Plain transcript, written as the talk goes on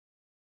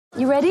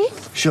You ready?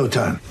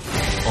 Showtime.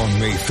 On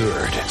May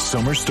 3rd,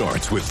 summer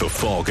starts with The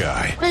Fall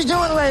Guy. Let's do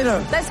it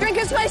later. Let's drink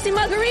a spicy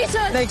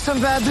margarita. Make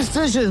some bad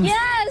decisions.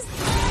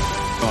 Yes!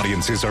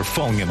 Audiences are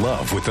falling in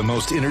love with the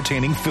most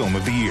entertaining film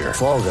of the year.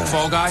 Fall Guy.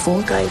 Fall Guy?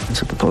 Fall guy.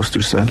 That's what the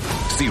poster said.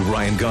 See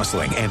Ryan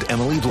Gosling and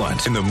Emily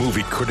Blunt in the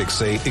movie critics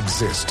say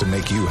exists to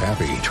make you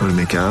happy. Trying to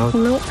make it out?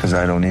 Nope. Because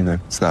I don't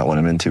either. It's not what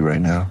I'm into right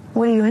now.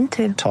 What are you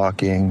into?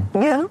 Talking.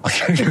 Yeah.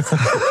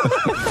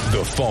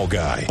 The Fall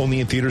Guy.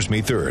 Only in theaters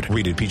May 3rd.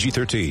 Rated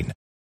PG-13.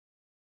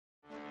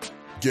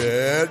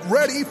 Get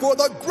ready for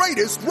the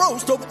greatest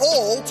roast of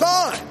all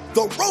time.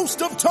 The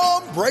Roast of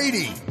Tom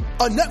Brady.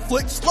 A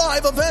Netflix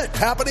live event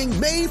happening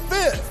May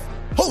 5th.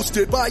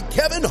 Hosted by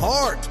Kevin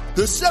Hart.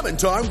 The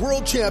 7-time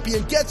world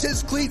champion gets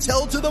his cleats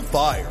held to the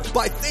fire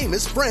by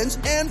famous friends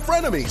and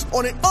frenemies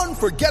on an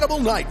unforgettable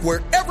night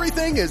where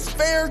everything is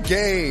fair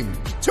game.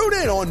 Tune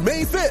in on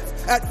May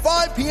 5th at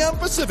 5 p.m.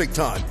 Pacific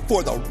time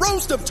for the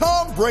Roast of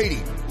Tom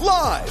Brady.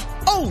 Live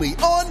only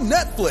on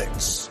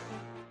Netflix.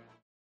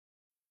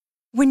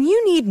 When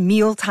you need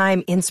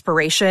mealtime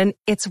inspiration,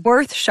 it's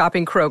worth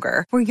shopping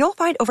Kroger, where you'll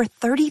find over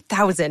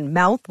 30,000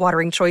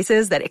 mouth-watering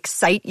choices that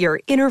excite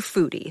your inner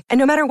foodie. And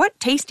no matter what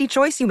tasty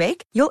choice you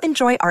make, you'll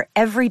enjoy our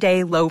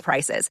everyday low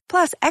prices,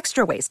 plus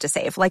extra ways to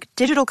save, like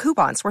digital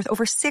coupons worth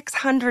over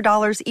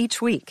 $600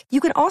 each week. You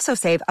can also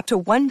save up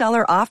to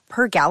 $1 off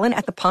per gallon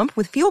at the pump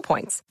with fuel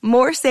points.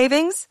 More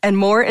savings and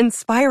more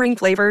inspiring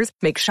flavors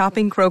make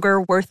shopping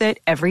Kroger worth it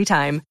every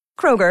time.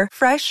 Kroger,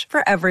 fresh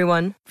for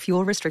everyone.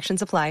 Fuel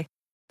restrictions apply.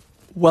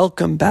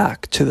 Welcome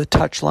back to the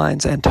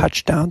Touchlines and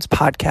Touchdowns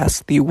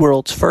podcast, the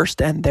world's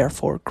first and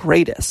therefore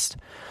greatest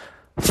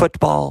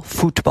football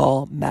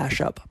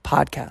mashup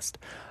podcast.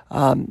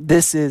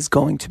 This is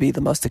going to be the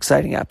most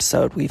exciting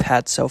episode we've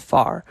had so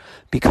far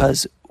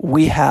because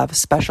we have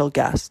special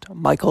guest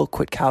Michael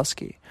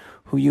Kwiatkowski,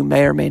 who you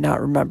may or may not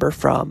remember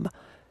from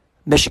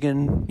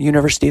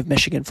University of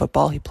Michigan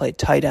football. He played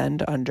tight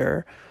end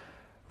under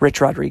Rich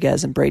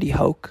Rodriguez and Brady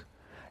Hoke.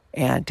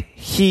 And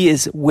he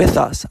is with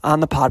us on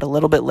the pod a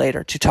little bit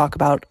later to talk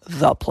about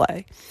the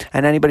play.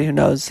 And anybody who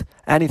knows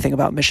anything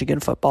about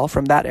Michigan football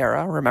from that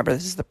era, remember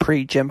this is the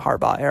pre-Jim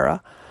Harbaugh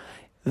era,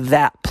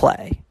 that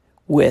play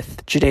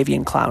with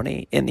Jadeveon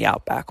Clowney in the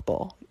Outback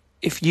Bowl.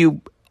 If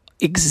you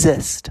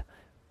exist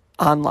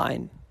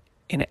online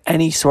in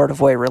any sort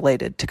of way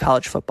related to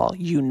college football,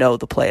 you know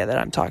the play that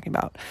I'm talking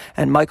about.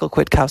 And Michael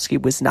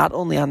Kwiatkowski was not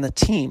only on the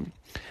team,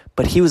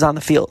 but he was on the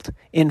field.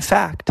 In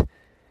fact,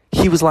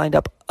 he was lined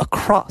up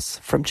across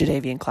from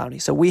Jadeveon Clowney.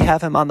 So we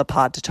have him on the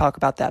pod to talk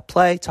about that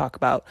play, talk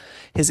about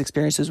his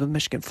experiences with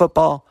Michigan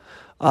football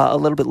a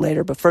little bit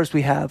later. But first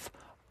we have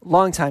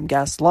longtime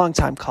guest,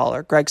 longtime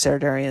caller, Greg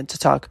Saradarian, to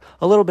talk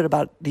a little bit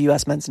about the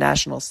U.S. men's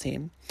nationals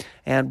team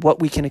and what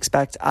we can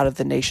expect out of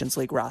the Nations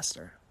League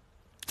roster.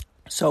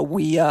 So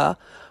we're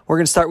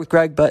going to start with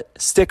Greg,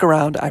 but stick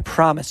around. I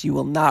promise you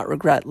will not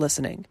regret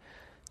listening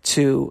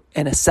to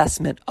an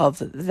assessment of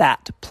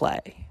that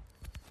play.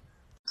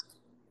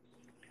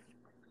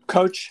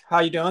 Coach,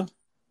 how you doing?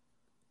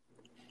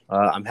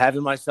 I'm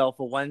having myself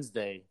a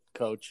Wednesday,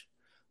 Coach.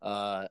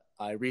 I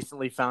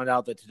recently found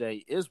out that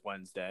today is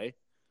Wednesday.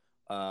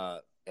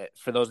 For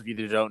those of you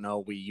that don't know,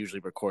 we usually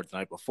record the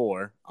night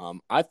before.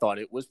 I thought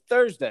it was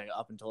Thursday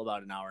up until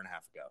about an hour and a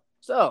half ago.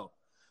 So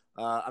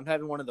I'm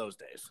having one of those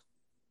days.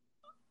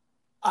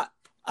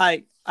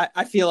 I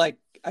feel like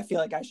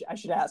I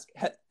should ask: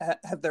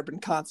 have there been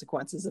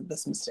consequences of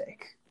this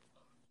mistake?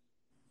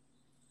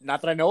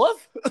 Not that I know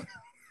of.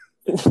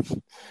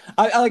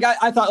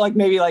 I thought like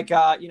maybe like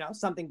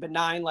something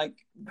benign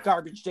like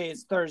garbage day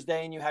is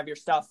Thursday and you have your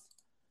stuff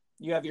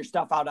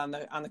out on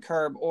the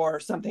curb, or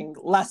something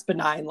less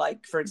benign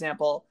like, for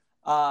example,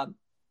 for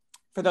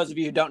those of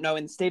you who don't know,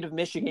 in the state of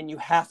Michigan you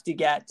have to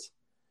get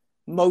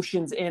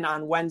motions in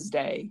on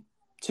Wednesday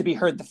to be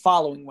heard the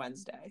following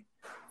Wednesday.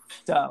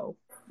 So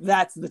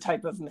that's the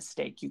type of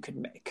mistake you could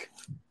make.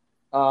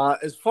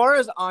 As far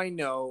as I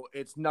know,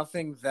 it's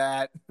nothing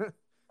that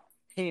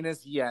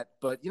heinous yet,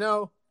 but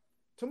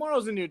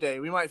tomorrow's a new day.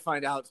 We might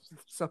find out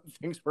some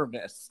things were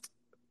missed.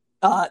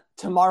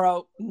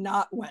 Tomorrow,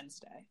 not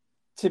Wednesday,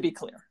 to be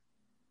clear.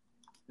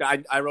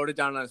 I wrote it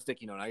down on a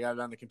sticky note. I got it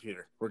on the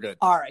computer. We're good.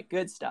 All right,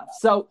 good stuff.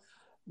 So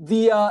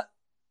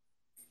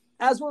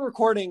as we're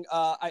recording,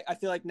 I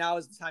feel like now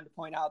is the time to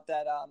point out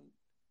that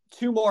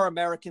two more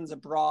Americans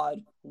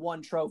abroad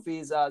won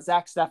trophies.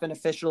 Zach Steffen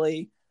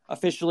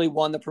officially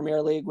won the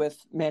Premier League with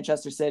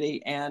Manchester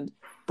City, and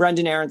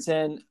Brendan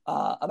Aronson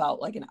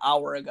about like an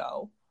hour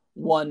ago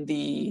won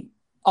the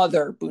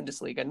other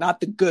Bundesliga, not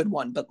the good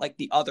one, but like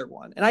the other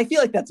one. And I feel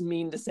like that's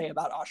mean to say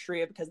about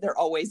Austria because they're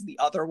always the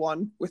other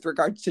one with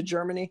regards to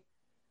Germany.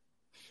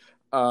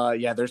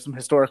 Yeah, there's some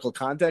historical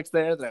context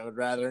there that I would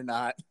rather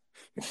not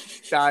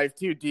dive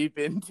too deep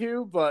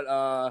into,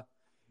 but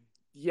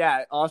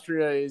yeah,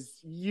 Austria is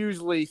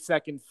usually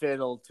second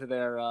fiddle to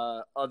their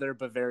other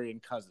Bavarian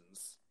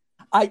cousins.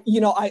 I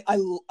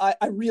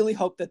really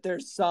hope that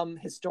there's some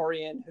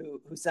historian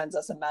who sends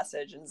us a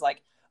message and is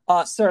like,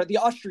 sir, the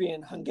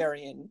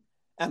Austrian-Hungarian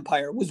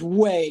Empire was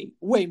way,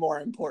 way more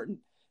important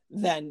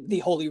than the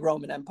Holy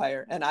Roman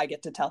Empire, and I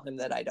get to tell him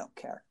that I don't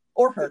care,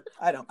 or her.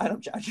 I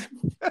don't judge.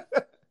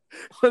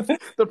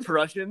 The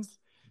Prussians.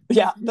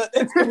 Yeah,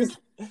 it's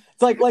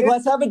like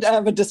let's have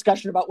a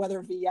discussion about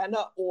whether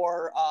Vienna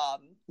or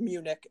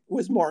Munich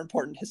was more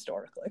important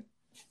historically.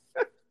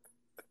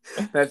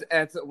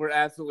 We're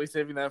absolutely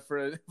saving that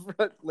for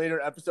a later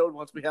episode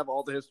once we have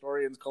all the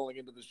historians calling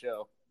into the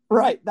show.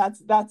 Right, that's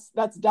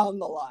down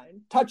the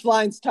line.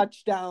 Touchlines,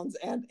 touchdowns,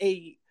 and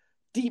a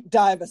deep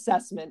dive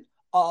assessment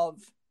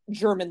of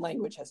German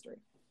language history.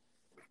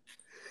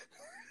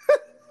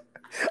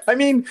 I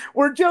mean,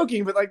 we're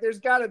joking, but like, there's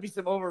got to be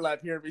some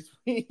overlap here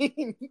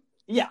between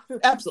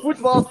absolutely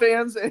football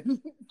fans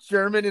and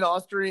German and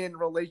Austrian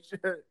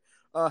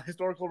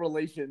historical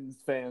relations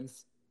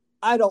fans.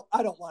 I don't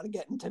want to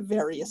get into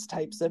various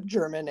types of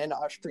German and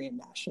Austrian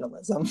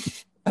nationalism.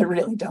 I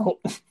really don't.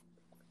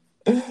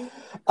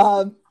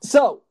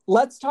 So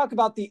let's talk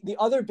about the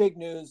other big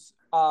news,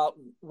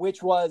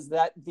 which was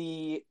that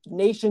the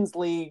Nations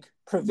League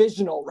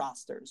provisional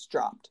rosters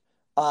dropped,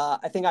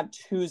 I think on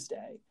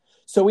Tuesday.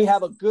 So we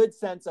have a good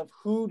sense of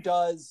who,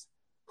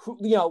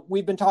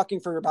 we've been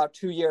talking for about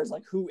 2 years,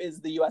 like who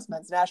is the U.S.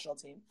 men's national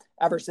team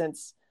ever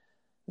since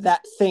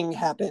that thing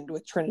happened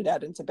with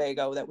Trinidad and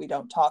Tobago that we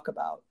don't talk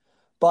about.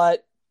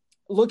 But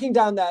looking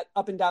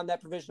up and down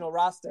that provisional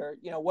roster,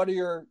 what are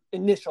your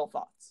initial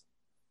thoughts?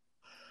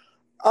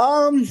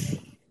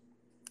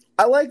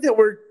 I like that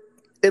we're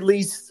at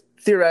least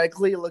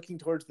theoretically looking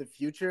towards the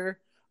future.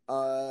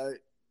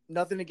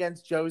 Nothing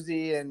against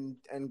Josie and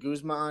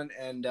Guzman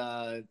and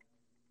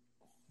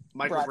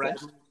Michael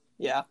Breton.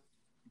 Yeah.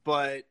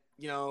 But,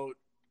 you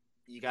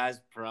guys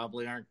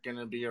probably aren't going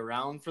to be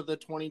around for the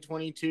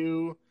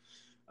 2022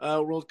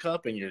 World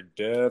Cup, and you're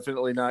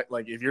definitely not,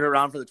 like, if you're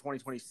around for the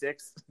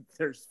 2026,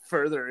 there's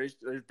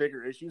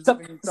bigger issues that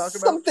we can talk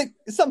about.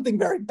 Something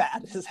very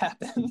bad has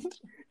happened.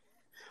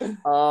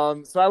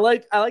 So I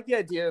like the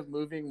idea of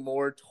moving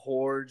more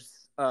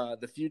towards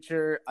the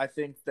future. I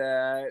think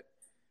that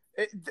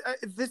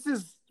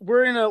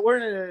we're in a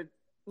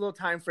little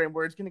time frame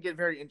where it's going to get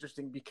very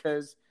interesting,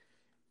 because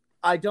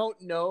I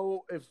don't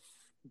know if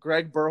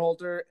Greg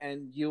Berhalter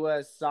and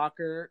U.S.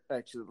 Soccer,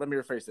 actually, let me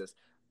rephrase this.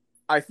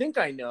 I think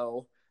I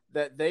know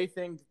that they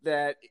think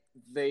that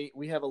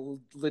we have a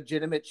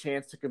legitimate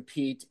chance to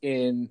compete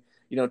in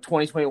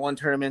 2021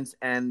 tournaments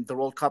and the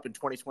World Cup in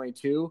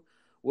 2022.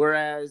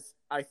 Whereas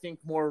I think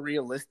more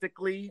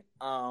realistically,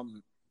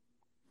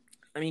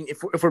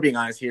 if we're being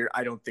honest here,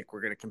 I don't think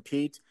we're going to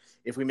compete.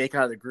 If we make it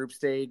out of the group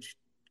stage,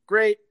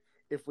 great.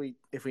 If we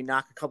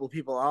knock a couple of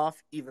people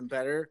off, even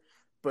better.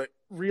 But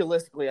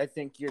realistically, I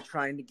think you're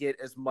trying to get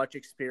as much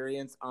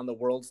experience on the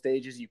world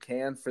stage as you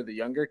can for the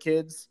younger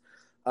kids,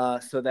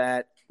 so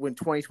that when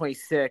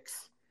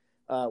 2026,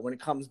 when it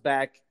comes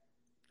back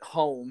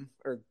home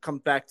or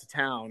comes back to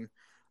town,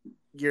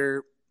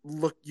 you're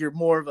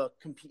more of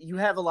you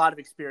have a lot of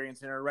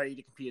experience and are ready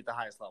to compete at the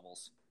highest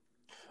levels.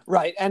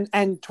 Right. And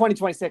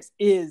 2026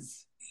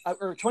 is,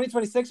 or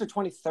 2026 or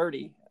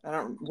 2030,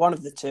 one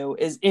of the two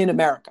is in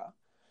America.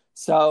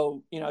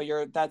 So,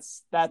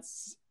 that's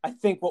I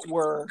think what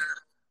we're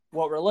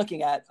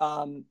looking at.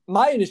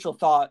 My initial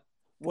thought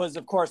was,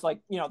 of course,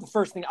 the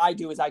first thing I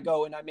do is I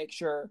go and I make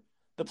sure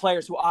the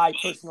players who I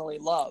personally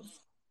love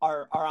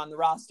are on the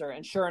roster.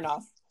 And sure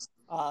enough,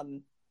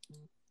 Owen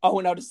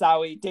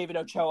Otasowie, David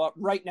Ochoa,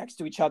 right next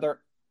to each other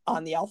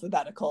on the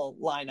alphabetical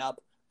lineup.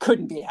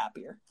 Couldn't be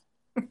happier.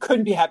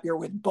 Couldn't be happier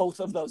with both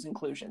of those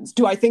inclusions.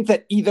 Do I think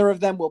that either of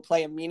them will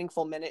play a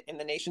meaningful minute in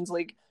the Nations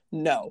League?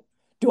 No.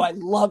 Do I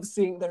love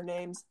seeing their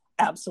names?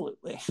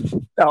 Absolutely.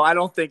 No, I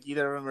don't think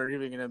either of them are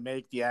even going to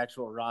make the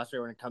actual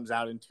roster when it comes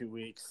out in 2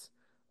 weeks.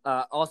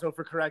 Also,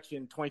 for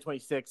correction,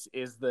 2026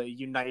 is the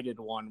United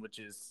one, which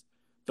is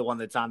the one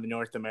that's on the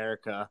North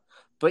America.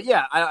 But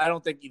yeah, I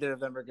don't think either of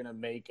them are going to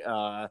make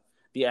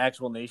the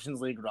actual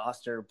Nations League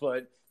roster.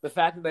 But the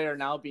fact that they are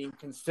now being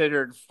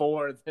considered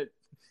for the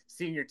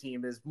senior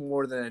team is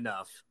more than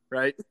enough,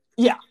 right?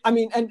 Yeah, I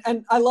mean,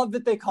 and I love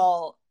that they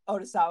call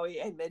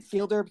Otasowie a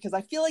midfielder, because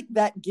I feel like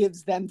that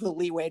gives them the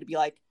leeway to be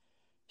like,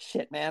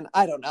 shit, man,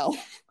 I don't know.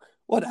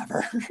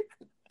 Whatever.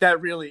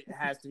 That really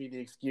has to be the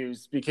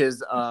excuse,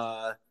 because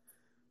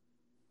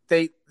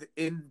they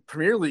in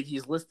Premier League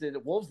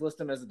Wolves list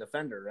him as a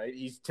defender, right?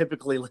 He's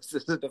typically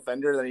listed as a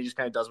defender, then he just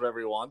kind of does whatever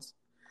he wants.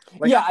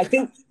 I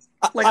think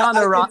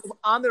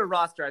on their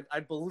roster, I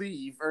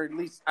believe, or at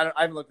least I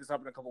haven't looked this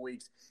up in a couple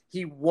weeks.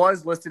 He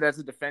was listed as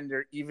a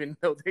defender, even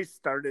though they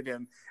started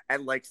him at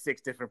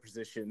 6 different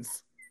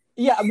positions.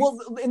 Yeah, well,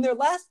 in their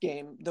last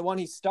game, the one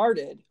he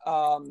started,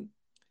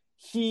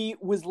 he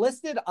was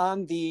listed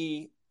on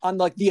the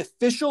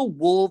official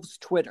Wolves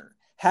Twitter,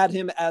 had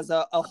him as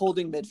a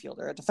holding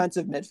midfielder, a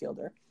defensive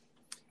midfielder.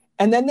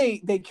 And then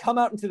they come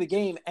out into the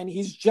game and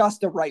he's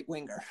just a right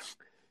winger.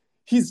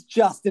 He's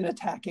just an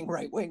attacking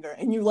right winger.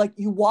 And you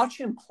watch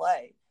him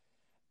play,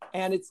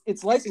 and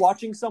it's like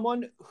watching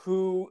someone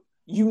who,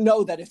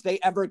 that if they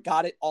ever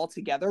got it all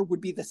together,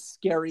 would be the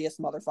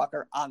scariest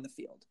motherfucker on the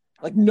field.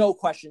 No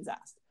questions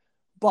asked.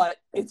 But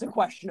it's a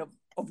question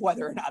of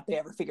whether or not they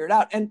ever figure it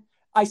out. And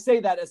I say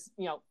that as,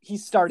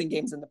 he's starting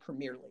games in the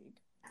Premier League.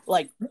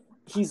 Like,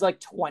 he's like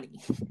 20.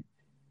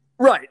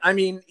 Right. I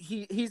mean,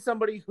 he's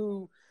somebody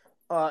who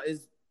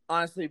is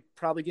honestly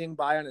probably getting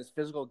by on his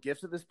physical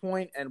gifts at this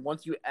point, and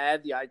once you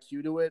add the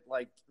IQ to it,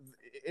 like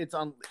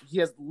he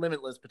has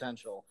limitless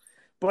potential.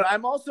 But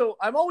I'm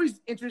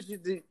always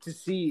interested to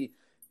see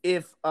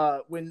if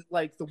when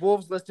like the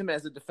Wolves list him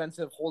as a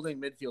defensive holding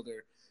midfielder,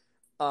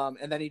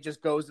 and then he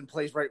just goes and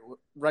plays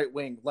right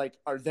wing. Like,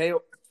 are they?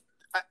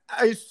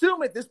 I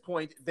assume at this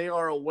point they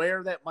are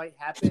aware that might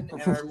happen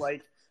and are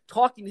like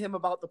talking to him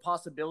about the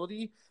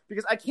possibility,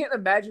 because I can't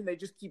imagine they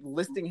just keep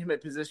listing him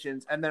at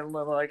positions and then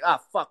they're like,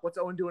 fuck, what's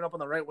Owen doing up on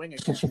the right wing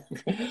again?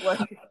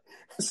 Like,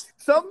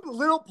 some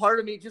little part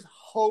of me just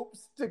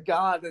hopes to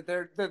God that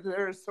they're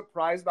as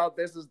surprised about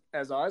this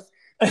as us.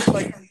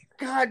 Like,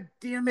 God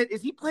damn it,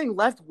 is he playing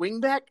left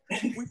wing back?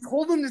 We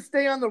told him to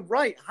stay on the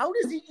right.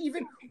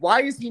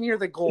 Why is he near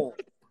the goal?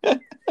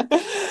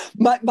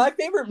 My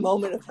favorite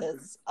moment of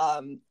his,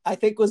 I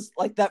think, was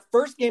like that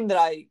first game that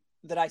I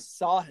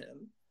saw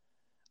him.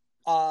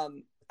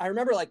 I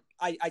remember, like,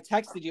 I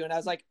texted you and I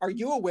was like, are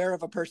you aware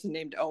of a person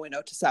named Owen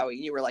Otasowie?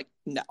 And you were like,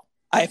 no,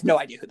 I have no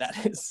idea who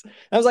that is. And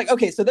I was like,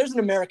 okay, so there's an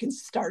American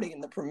starting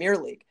in the Premier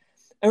League.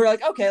 And we're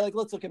like, okay, like,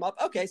 let's look him up.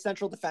 Okay,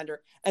 central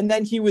defender. And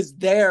then he was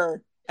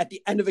there at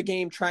the end of a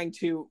game trying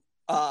to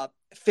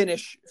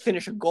finish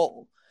a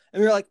goal.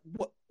 And we were like,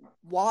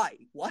 why?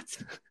 What?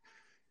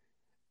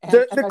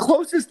 The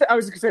closest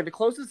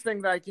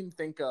thing that I can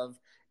think of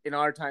in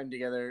our time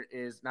together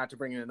is, not to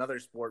bring in another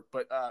sport,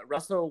 but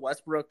Russell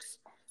Westbrook's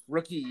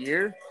rookie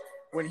year,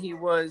 when he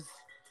was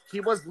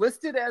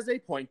listed as a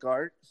point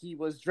guard, he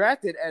was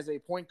drafted as a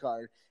point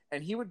guard,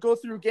 and he would go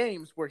through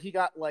games where he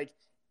got like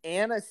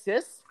an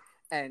assist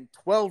and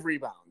 12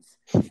 rebounds.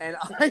 And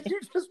I could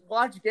just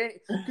watch games,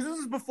 because this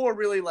is before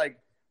really like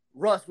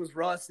Russ was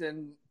Russ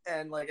and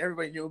like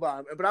everybody knew about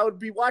him. But I would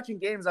be watching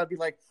games, I'd be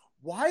like,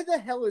 why the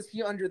hell is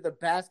he under the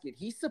basket?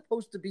 He's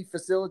supposed to be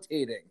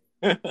facilitating.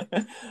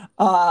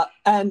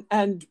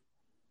 And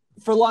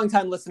for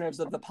longtime listeners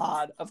of the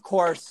pod, of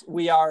course,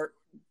 we are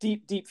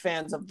deep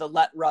fans of the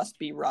Let Russ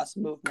Be Russ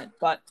movement.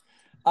 But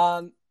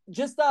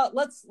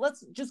let's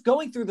just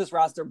going through this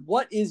roster.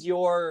 What is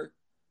your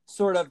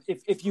sort of,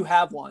 if you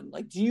have one,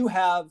 like, do you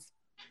have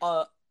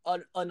an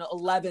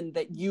 11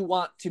 that you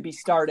want to be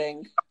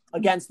starting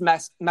against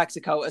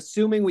Mexico,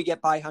 assuming we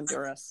get by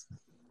Honduras?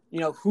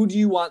 Who do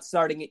you want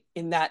starting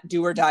in that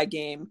do or die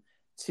game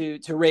to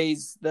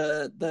raise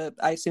the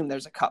I assume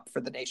there's a cup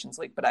for the Nations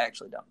League, but I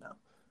actually don't know.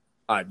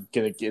 I'm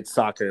going to get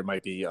soccer. It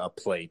might be a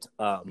plate.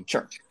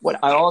 Sure.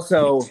 Whatever. I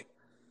also,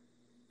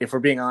 if we're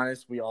being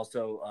honest, we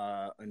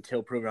also,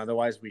 until proven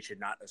otherwise, we should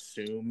not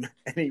assume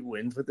any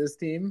wins with this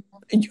team.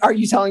 Are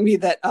you telling me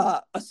that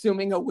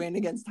assuming a win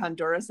against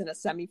Honduras in a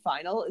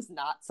semifinal is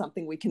not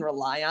something we can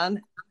rely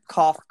on?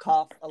 Cough,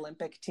 cough,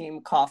 Olympic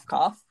team, cough,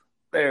 cough.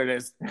 There it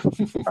is.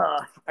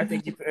 I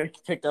think you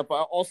picked up.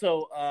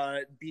 Also,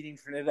 beating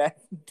Trinidad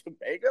and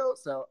Tobago.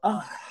 So,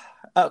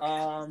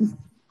 okay.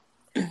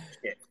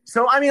 Yeah.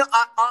 So, I mean,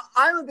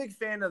 I'm a big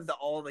fan of the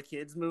all the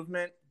kids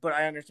movement, but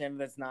I understand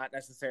that's not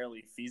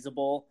necessarily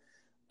feasible.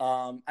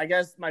 I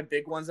guess my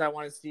big ones I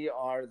want to see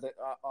are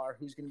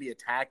who's going to be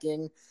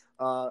attacking.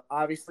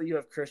 Obviously, you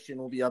have Christian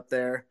will be up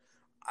there.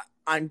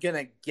 I'm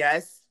gonna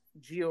guess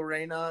Gio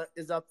Reyna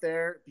is up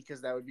there, because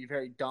that would be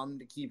very dumb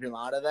to keep him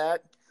out of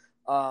that.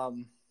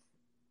 And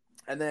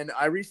then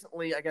I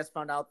recently, I guess,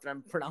 found out that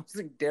I'm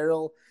pronouncing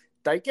Daryl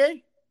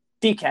Dike.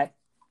 DK.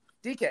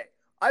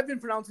 I've been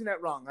pronouncing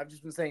that wrong. I've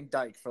just been saying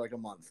Dyke for like a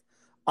month.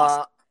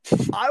 I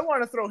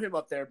want to throw him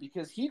up there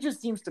because he just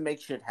seems to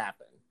make shit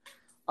happen.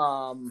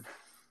 Go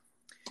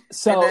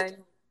ahead.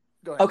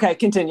 Okay,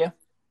 continue.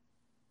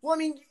 Well, I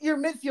mean, your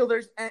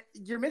midfielders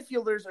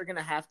are going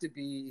to have to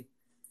be.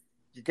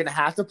 You're going to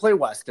have to play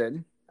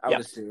Weston, I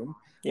would assume.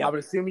 Yep. I would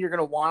assume you're going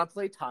to want to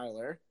play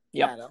Tyler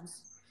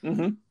Adams.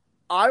 Mm-hmm.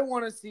 I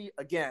want to see,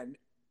 again,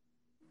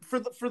 for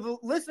the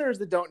listeners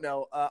that don't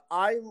know,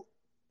 I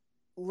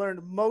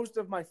learned most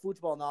of my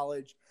football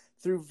knowledge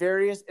through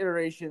various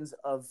iterations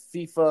of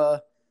FIFA,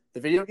 the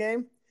video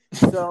game.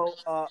 So,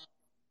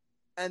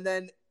 and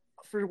then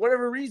for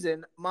whatever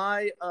reason,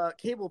 my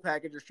cable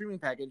package or streaming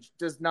package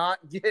does not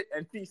get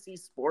NBC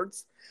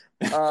Sports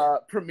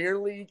Premier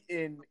League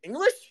in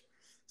English.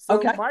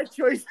 So my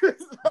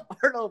choices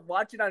are to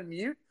watch it on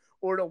mute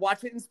or to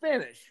watch it in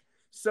Spanish.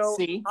 So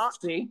go.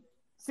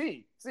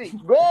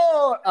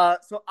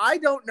 So I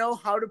don't know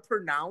how to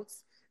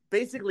pronounce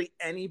basically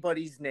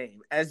anybody's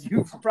name, as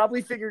you've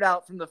probably figured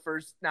out from the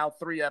first now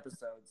 3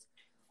 episodes.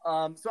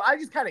 So I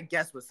just kind of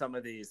guess with some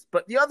of these,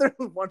 but the other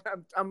one,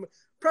 I'm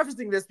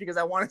prefacing this because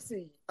I want to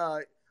see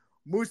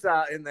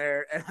Musa in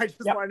there, and I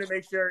just wanted to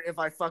make sure if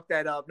I fucked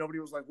that up, nobody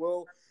was like,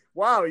 "Well,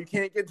 wow, you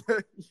can't get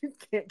the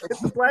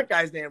black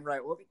guy's name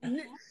right." Well,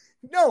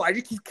 no, I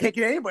just can't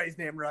get anybody's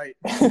name right.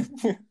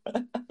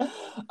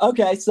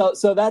 Okay,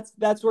 so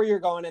that's where you're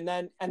going, and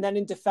then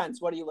in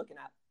defense, what are you looking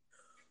at?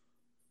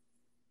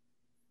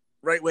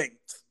 Right wing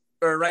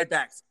or right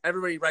backs.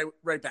 Everybody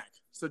right back.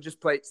 So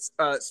just play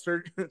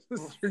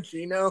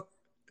Sergino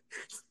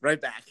right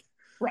back.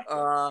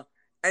 Right.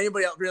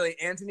 Anybody else, really?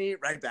 Anthony,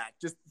 right back.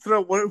 Just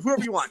throw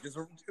whoever you want.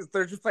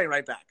 They're just playing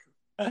right back.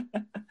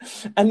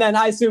 And then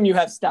I assume you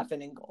have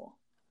Stefan in goal.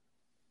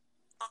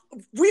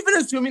 We've been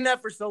assuming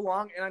that for so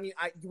long, and I mean,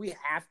 we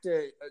have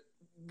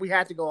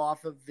to go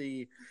off of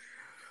the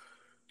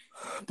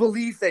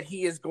belief that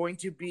he is going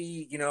to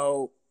be,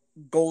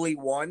 goalie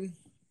one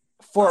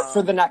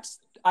for the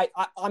next. I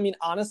mean,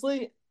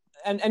 honestly,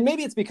 and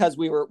maybe it's because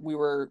we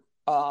were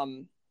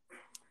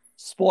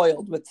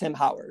spoiled with Tim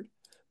Howard,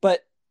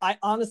 but I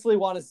honestly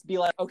want to be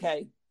like,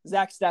 okay,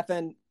 Zach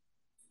Steffen,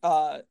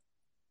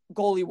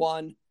 goalie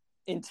one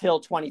until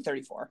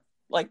 2034,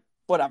 like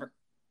whatever.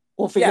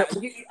 We'll figure.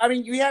 Yeah, I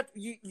mean,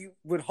 you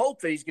would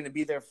hope that he's going to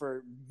be there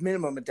for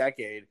minimum a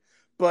decade,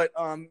 but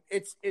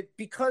it's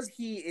because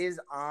he is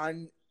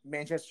on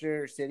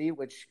Manchester City,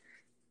 which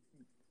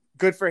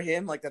good for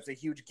him. Like that's a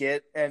huge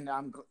get, and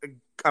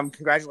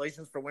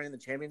congratulations for winning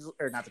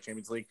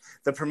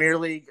the Premier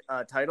League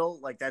title.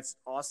 Like that's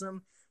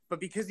awesome. But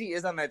because he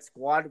is on that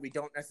squad, we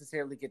don't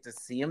necessarily get to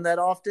see him that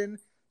often.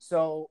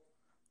 So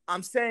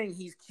I'm saying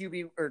he's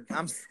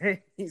I'm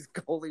saying he's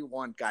goalie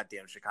one.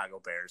 Goddamn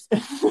Chicago Bears.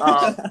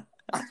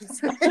 I'm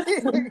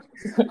saying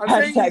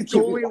he's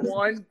goalie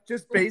one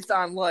just based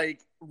on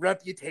like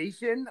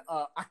reputation.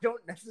 I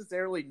don't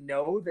necessarily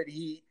know that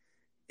he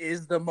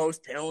is the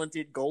most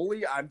talented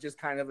goalie. I'm just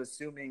kind of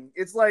assuming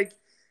it's like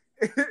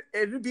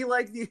it'd be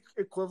like the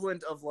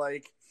equivalent of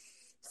like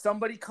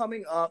somebody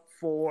coming up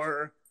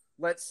for,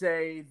 let's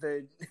say,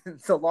 the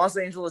Los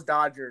Angeles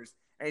Dodgers,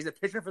 and he's a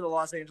pitcher for the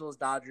Los Angeles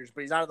Dodgers,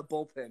 but he's out of the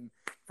bullpen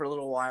for a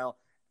little while.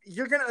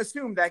 You're going to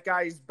assume that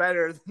guy is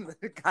better than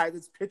the guy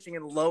that's pitching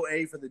in low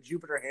A for the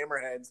Jupiter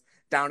Hammerheads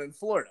down in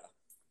Florida.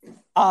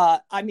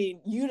 I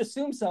mean, you'd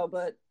assume so,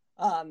 but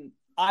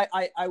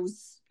I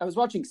was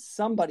watching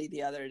somebody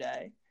the other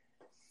day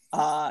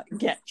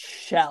get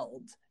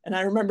shelled, and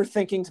I remember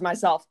thinking to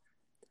myself,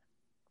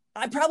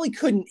 I probably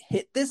couldn't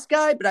hit this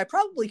guy, but I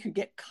probably could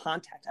get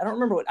contact. I don't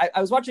remember what I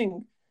was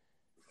watching.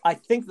 I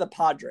think the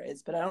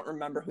Padres, but I don't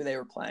remember who they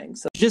were playing.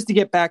 So just to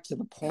get back to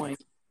the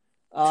point,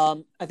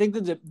 I think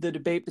the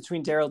debate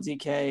between Daryl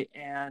Dike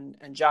and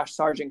Josh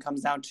Sargent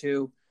comes down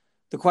to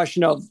the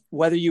question of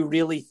whether you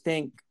really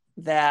think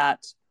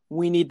that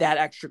we need that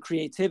extra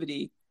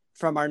creativity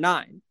from our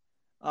nine.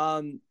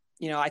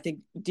 I think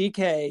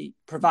DK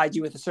provides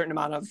you with a certain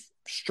amount of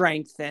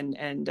strength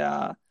and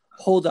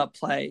hold up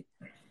play.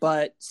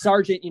 But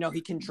Sargent,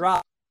 he can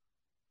drop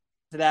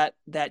to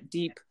that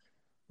deep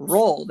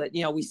role that,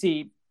 we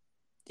see,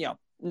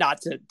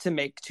 not to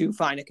make too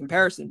fine a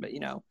comparison, but,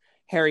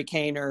 Harry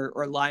Kane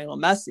or Lionel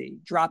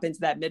Messi drop into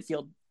that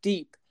midfield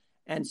deep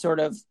and sort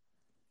of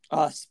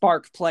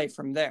spark play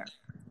from there.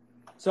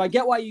 So I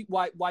get why you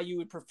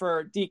would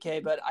prefer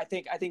DK, but I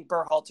think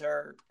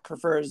Berhalter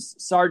prefers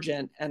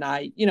Sargent, and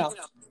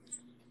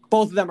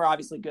both of them are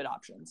obviously good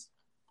options.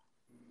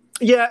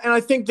 Yeah, and I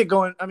think that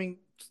going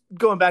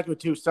back to it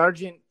too,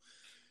 Sargent,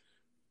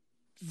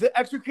 the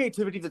extra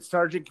creativity that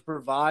Sargent can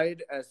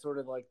provide as sort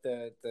of like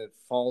the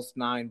false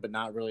nine, but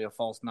not really a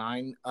false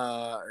nine,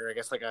 or I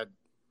guess like a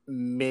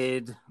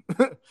mid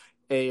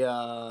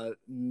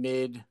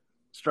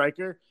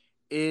striker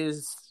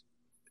is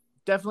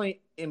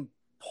definitely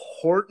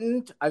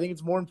important. I think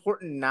it's more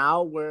important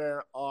now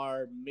where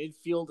our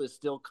midfield is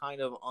still kind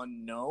of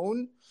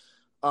unknown.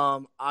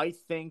 I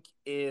think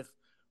if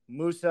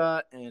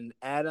Musa and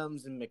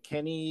Adams and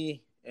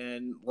McKennie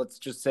and let's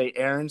just say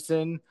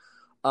Aronson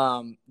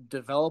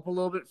develop a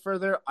little bit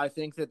further, I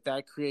think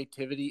that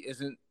creativity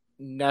isn't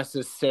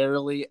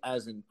necessarily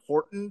as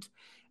important,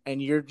 and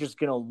you're just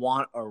going to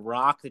want a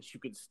rock that you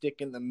could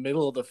stick in the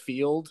middle of the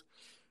field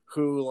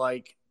who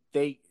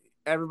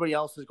everybody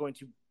else is going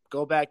to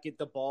go back, get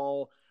the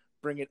ball,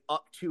 bring it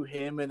up to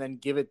him, and then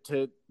give it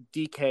to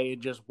DK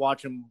and just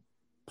watch him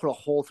put a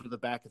hole through the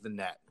back of the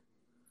net.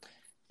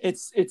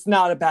 It's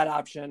not a bad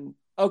option.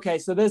 Okay,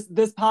 so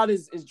this pod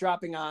is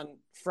dropping on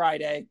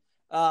Friday.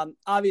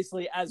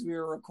 Obviously, as we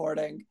were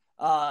recording,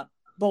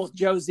 both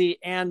Josie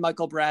and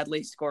Michael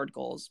Bradley scored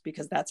goals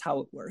because that's how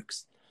it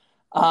works.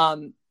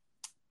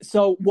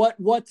 So what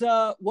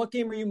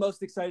game are you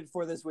most excited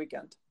for this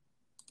weekend?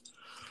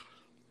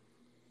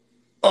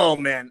 Oh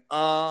man.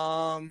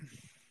 Well,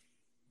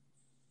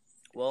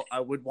 I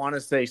would want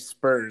to say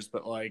Spurs,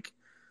 but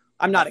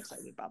I'm not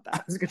excited about that.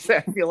 I was gonna say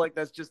I feel like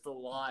that's just a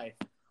lie.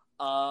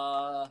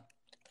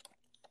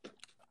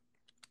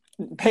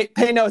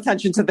 Pay no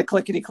attention to the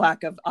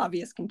clickety-clack of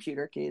obvious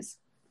computer keys.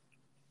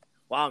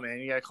 Wow, man,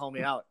 you gotta call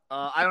me out.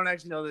 I don't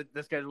actually know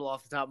the schedule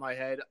off the top of my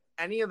head.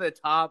 Any of the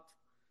top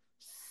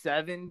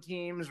 7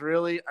 teams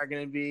really are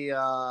going to be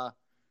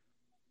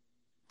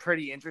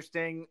pretty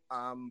interesting.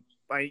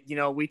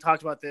 We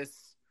talked about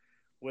this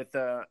with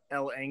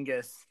El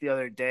Angus the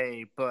other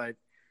day, but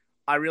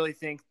I really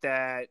think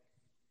that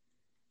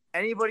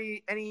I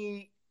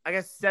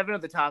guess 7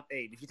 of the top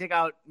 8. If you take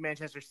out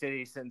Manchester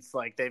City, since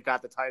they've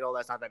got the title,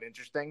 that's not that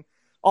interesting.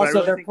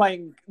 Also,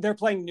 they're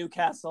playing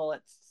Newcastle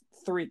at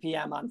 3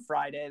 p.m. on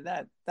Friday.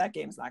 That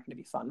game's not going to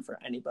be fun for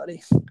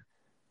anybody.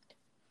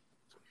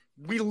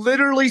 We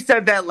literally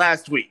said that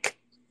last week.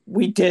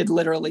 We did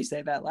literally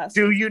say that last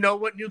week. Do you know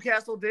what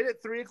Newcastle did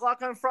at 3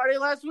 o'clock on Friday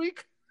last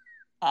week?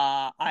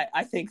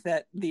 I think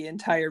that the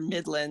entire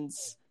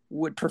Midlands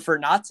would prefer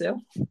not to.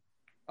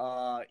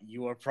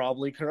 You are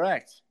probably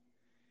correct.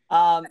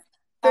 All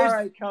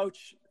right,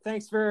 Coach.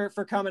 Thanks for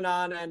coming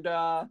on,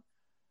 and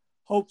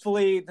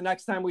hopefully the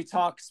next time we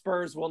talk,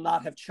 Spurs will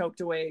not have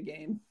choked away a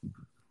game.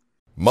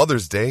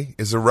 Mother's Day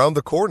is around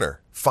the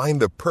corner.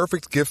 Find the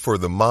perfect gift for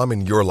the mom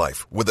in your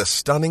life with a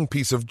stunning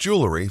piece of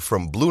jewelry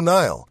from Blue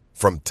Nile.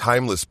 From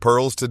timeless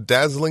pearls to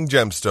dazzling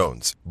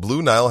gemstones,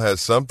 Blue Nile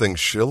has something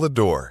she'll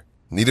adore.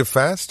 Need it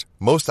fast?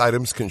 Most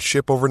items can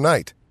ship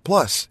overnight.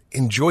 Plus,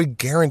 enjoy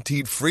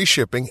guaranteed free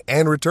shipping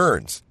and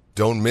returns.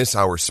 Don't miss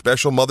our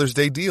special Mother's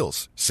Day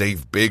deals.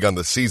 Save big on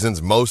the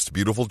season's most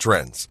beautiful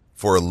trends.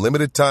 For a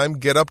limited time,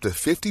 get up to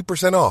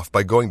 50% off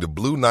by going to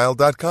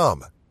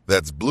BlueNile.com.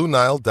 That's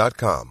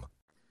BlueNile.com.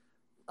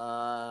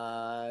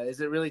 Is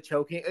it really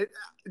choking?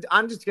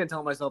 I'm just going to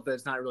tell myself that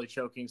it's not really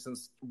choking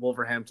since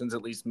Wolverhampton's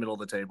at least middle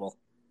of the table.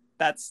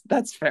 That's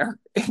fair.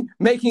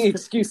 Making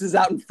excuses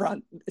out in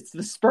front. It's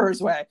the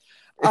Spurs way.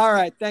 All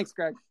right. Thanks,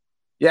 Greg.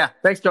 Yeah.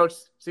 Thanks, Coach.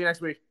 See you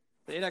next week.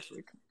 See you next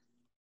week.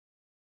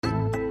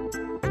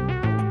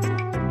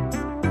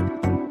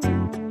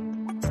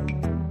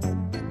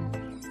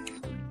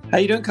 How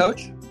you doing,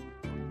 Coach?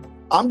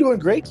 I'm doing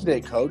great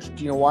today, Coach.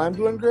 Do you know why I'm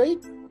doing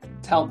great?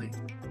 Tell me.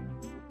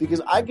 Because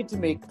I get to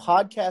make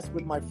podcasts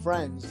with my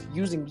friends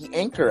using the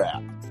Anchor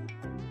app.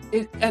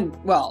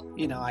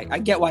 I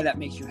get why that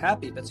makes you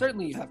happy, but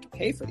certainly you have to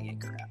pay for the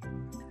Anchor app.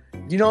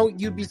 You know,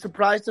 you'd be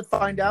surprised to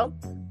find out,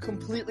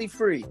 completely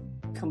free.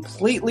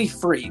 Completely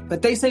free,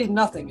 but they say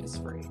nothing is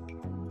free.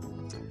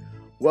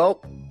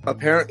 Well,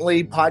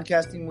 apparently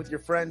podcasting with your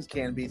friends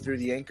can be through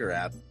the Anchor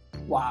app.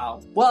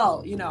 Wow.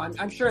 Well,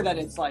 I'm sure that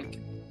it's like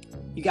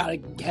you got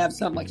to have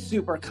some like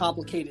super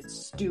complicated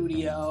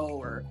studio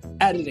or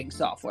editing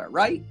software,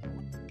 right?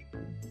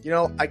 You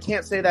know, I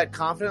can't say that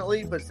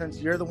confidently, but since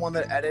you're the one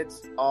that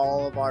edits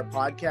all of our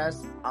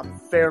podcasts, I'm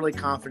fairly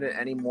confident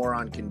any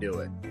moron can do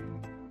it.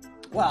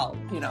 Well,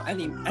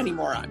 any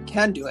moron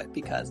can do it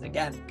because,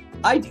 again,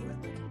 I do it.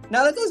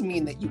 Now, that doesn't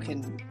mean that you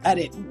can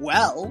edit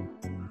well.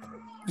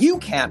 You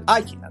can.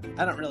 I can't.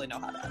 I don't really know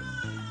how to edit.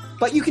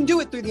 But you can do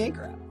it through the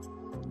Anchor app.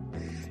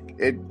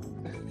 It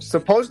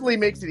supposedly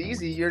makes it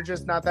easy. You're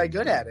just not that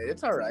good at it.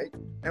 It's all right.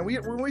 And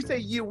when we say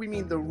you, we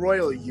mean the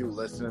royal you,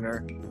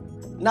 listener.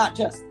 Not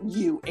just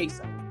you,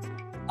 Asa.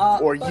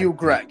 You,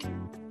 Greg.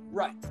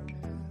 Right.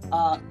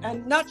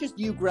 And not just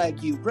you, Greg,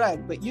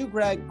 but you,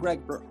 Greg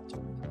Berhalter.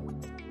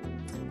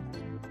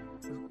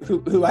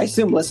 Who I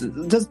assume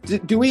listens.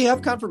 Do we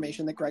have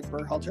confirmation that Greg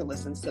Berhalter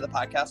listens to the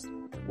podcast?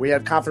 We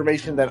have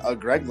confirmation that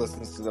Greg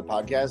listens to the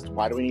podcast.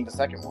 Why do we need a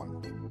second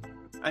one?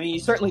 I mean, you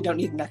certainly don't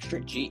need an extra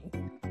G.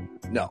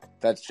 No,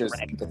 that's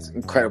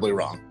incredibly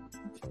wrong.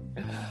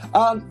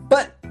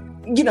 But,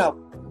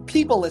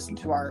 people listen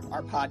to our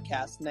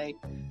podcast and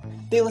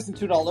they listen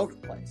to it all over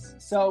the place.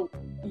 So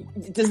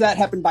does that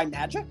happen by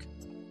magic?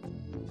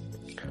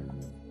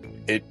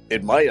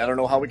 It might. I don't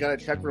know how we got a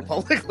Czech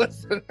Republic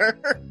listener.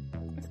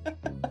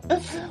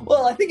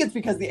 Well, I think it's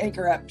because the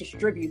Anchor app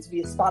distributes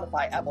via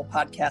Spotify, Apple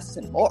Podcasts,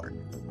 and more.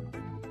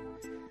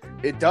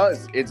 It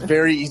does. It's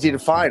very easy to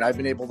find. I've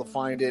been able to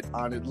find it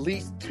on at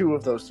least 2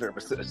 of those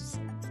services.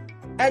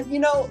 And,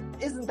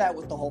 isn't that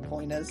what the whole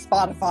point is?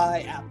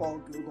 Spotify,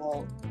 Apple,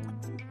 Google.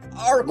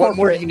 What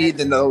more do you need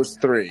than those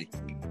 3?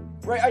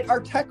 Right. Our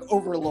tech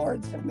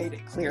overlords have made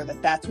it clear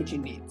that that's what you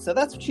need. So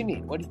that's what you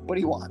need. What do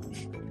you want?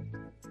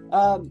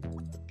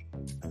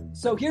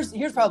 So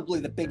here's probably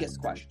the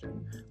biggest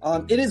question.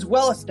 It is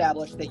well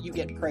established that you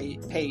get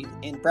paid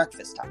in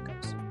breakfast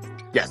tacos.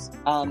 Yes.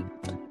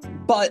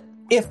 But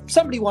if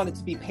somebody wanted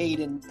to be paid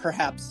in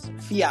perhaps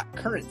fiat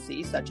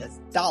currency, such as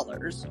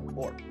dollars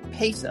or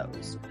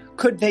pesos,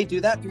 could they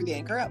do that through the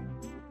Anchor app?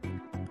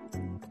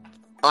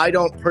 I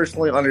don't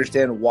personally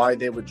understand why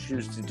they would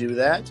choose to do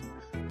that.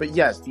 But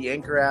yes, the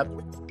Anchor app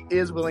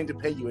is willing to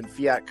pay you in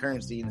fiat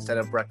currency instead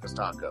of breakfast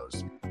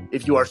tacos,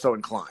 if you are so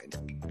inclined.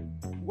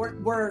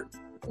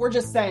 We're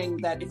just saying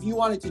that if you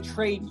wanted to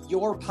trade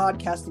your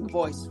podcasting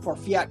voice for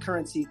fiat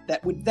currency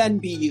that would then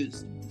be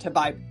used to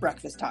buy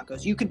breakfast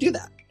tacos, you could do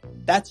that.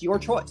 That's your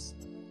choice.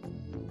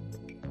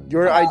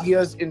 Your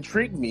ideas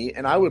intrigue me,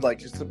 and I would like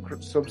to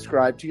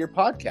subscribe to your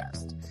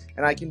podcast.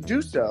 And I can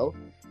do so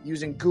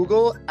using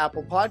Google,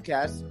 Apple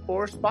Podcasts,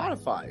 or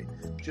Spotify.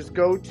 Just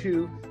go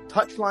to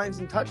Touchlines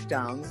and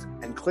Touchdowns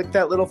and click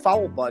that little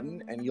follow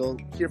button, and you'll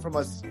hear from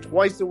us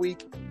twice a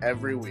week,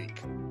 every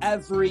week.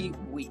 Every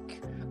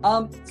week.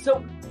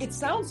 So it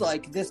sounds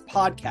like this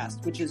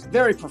podcast, which is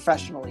very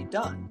professionally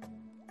done,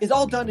 is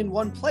all done in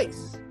one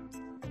place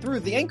through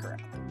the Anchor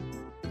app.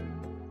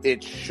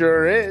 It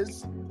sure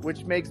is,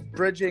 which makes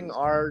bridging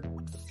our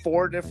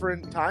 4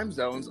 different time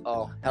zones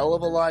a hell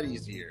of a lot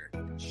easier.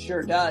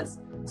 Sure does.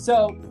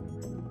 So,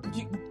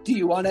 do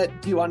you want to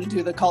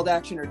do the call to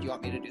action, or do you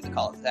want me to do the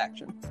call to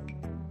action?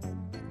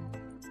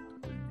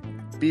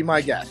 Be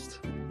my guest.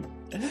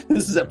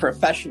 This is a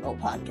professional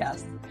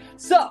podcast.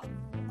 So,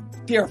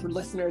 here for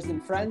listeners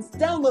and friends.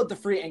 Download the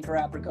free Anchor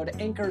app or go to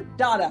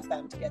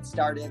anchor.fm to get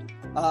started.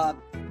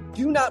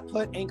 Do not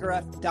put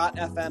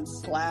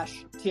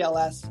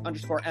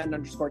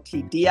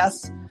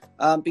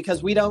anchor.fm/TLS_N_TDS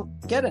because we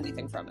don't get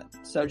anything from it.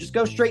 So just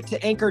go straight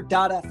to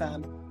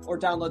anchor.fm or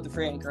download the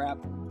free Anchor app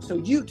so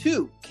you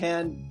too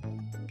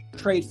can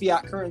trade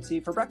fiat currency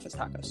for breakfast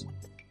tacos.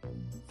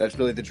 That's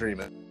really the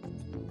dream.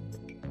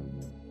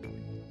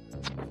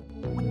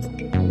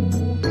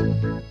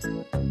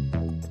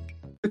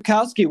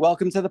 Bukowski,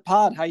 welcome to the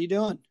pod. How you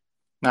doing?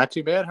 Not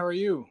too bad. How are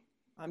you?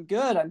 I'm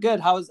good.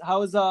 How is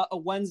a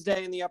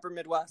Wednesday in the upper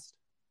Midwest?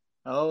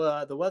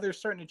 Oh, the weather's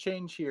starting to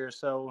change here.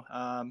 So,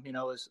 it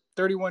was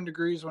 31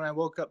 degrees when I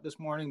woke up this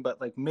morning,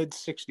 but like mid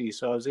 60s.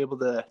 So I was able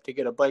to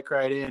get a bike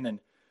ride in and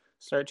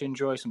start to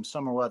enjoy some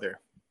summer weather.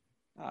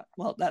 That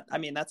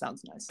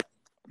sounds nice.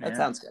 That Yeah.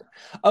 sounds good.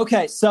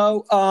 Okay.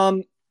 So,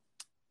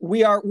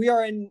 we are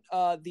in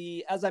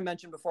as I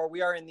mentioned before,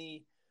 we are in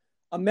the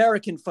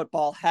American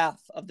football half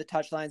of the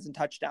Touchlines and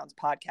Touchdowns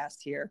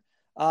podcast here.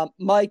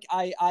 Mike,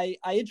 I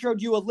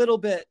introed you a little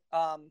bit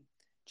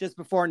just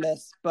before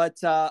this,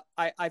 but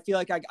I feel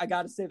like I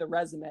got to say the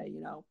resume,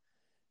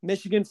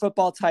 Michigan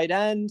football tight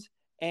end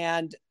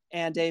and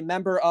a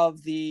member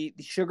of the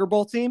Sugar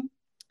Bowl team,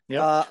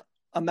 Yep.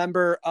 a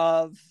member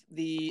of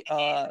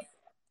a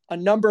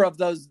number of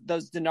those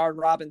Denard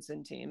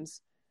Robinson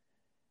teams,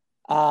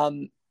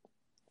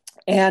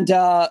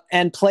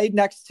 and played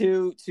next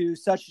to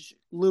such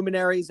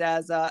luminaries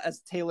as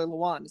Taylor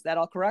Lewan. Is that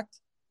all correct?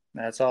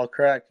 That's all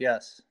correct.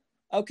 Yes.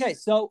 Okay,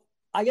 so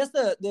I guess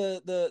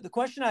the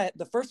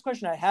first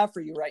question I have for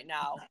you right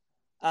now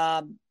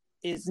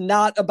is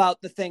not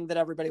about the thing that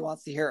everybody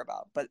wants to hear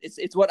about, but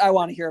it's what I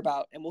want to hear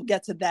about, and we'll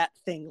get to that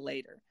thing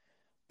later.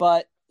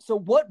 But so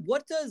what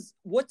does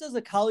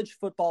a college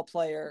football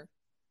player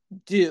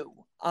do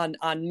on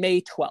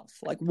May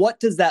 12th? Like,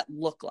 what does that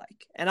look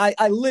like? And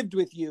I lived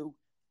with you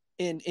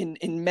in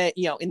May,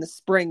 in the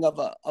spring of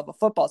a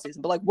football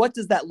season, but like, what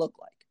does that look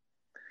like?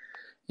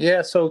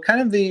 Yeah. So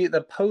kind of the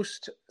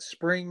post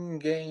spring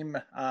game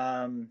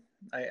time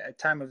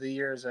of the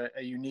year is a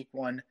unique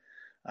one.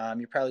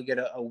 You probably get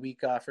a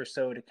week off or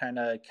so to kind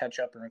of catch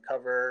up and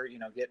recover,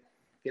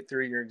 get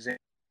through your exam.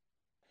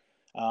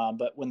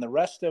 But when the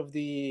rest of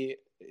the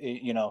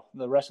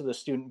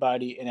student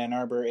body in Ann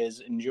Arbor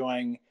is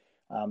enjoying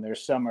their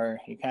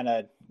summer, you kind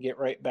of get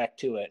right back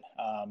to it.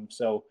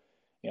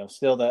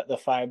 Still the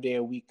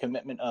 5-day-a-week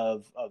commitment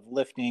of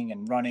lifting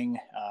and running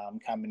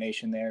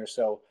combination there.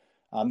 So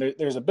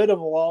there's a bit of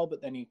a lull,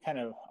 but then you kind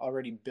of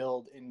already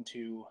build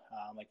into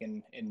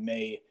in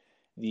May,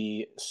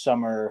 the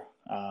summer,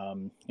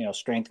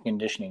 strength and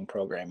conditioning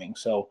programming.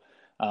 So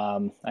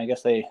I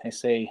guess they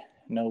say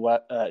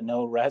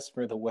no rest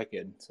for the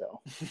wicked.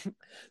 So,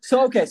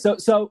 okay.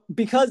 So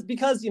because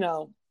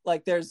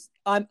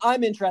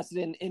I'm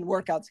interested in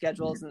workout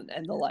schedules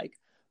and the like,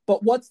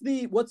 but what's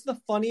the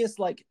funniest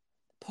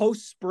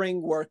post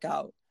spring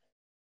workout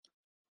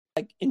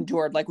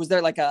endured? Was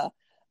there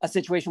a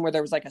situation where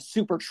there was a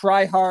super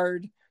try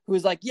hard who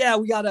was yeah,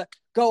 we got to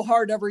go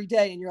hard every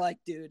day. And you're like,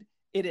 dude,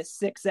 it is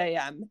 6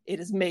 a.m. It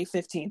is May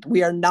 15th.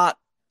 We are not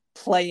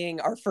playing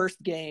our first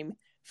game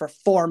for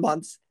 4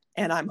 months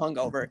and I'm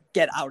hungover.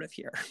 Get out of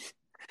here.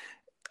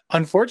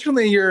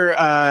 Unfortunately, you're,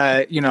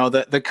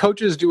 the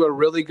coaches do a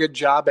really good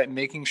job at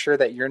making sure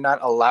that you're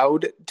not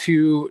allowed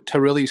to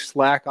really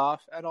slack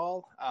off at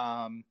all.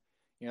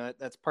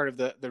 That's part of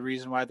the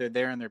reason why they're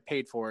there and they're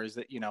paid for is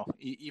that,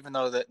 even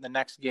though the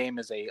next game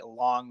is a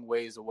long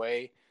ways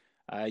away,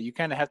 you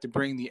kind of have to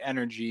bring the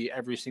energy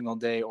every single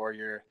day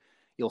or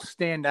you'll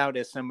stand out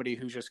as somebody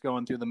who's just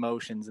going through the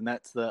motions. And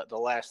that's the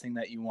last thing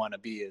that you want to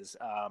be is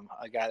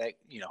a guy that,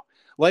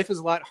 life is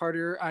a lot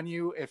harder on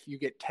you if you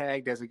get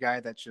tagged as a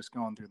guy that's just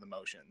going through the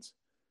motions.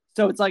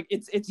 So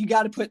it's you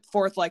got to put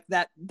forth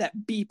that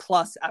B+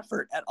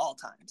 effort at all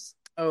times.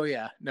 Oh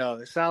yeah,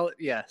 no, solid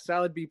B+.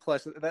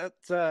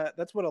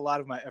 That's what a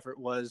lot of my effort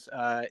was,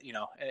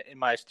 in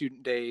my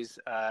student days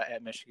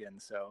at Michigan.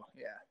 So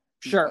yeah,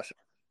 sure.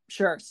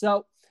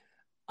 So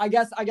I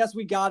guess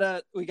we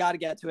gotta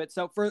get to it.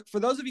 So for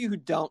those of you who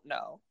don't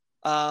know,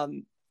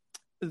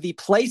 the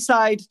play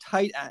side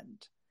tight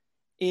end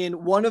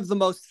in one of the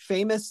most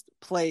famous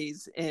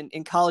plays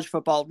in college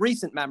football,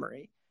 recent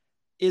memory,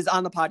 is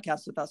on the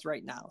podcast with us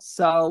right now.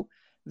 So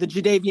the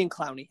Jadeveon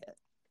Clowney hit.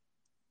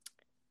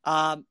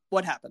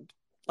 What happened?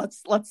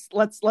 Let's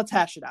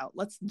hash it out.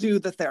 Let's do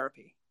the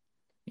therapy.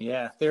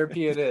 Yeah,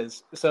 therapy it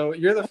is. So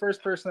you're the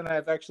first person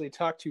I've actually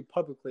talked to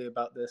publicly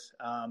about this.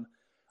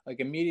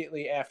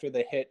 Immediately after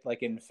the hit,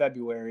 in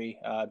February,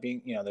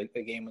 being,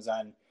 the game was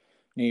on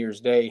New Year's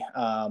Day.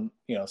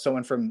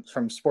 Someone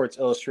from Sports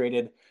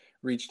Illustrated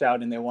reached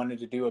out and they wanted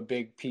to do a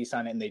big piece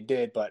on it, and they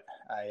did, but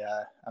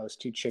I was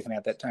too chicken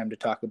at that time to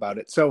talk about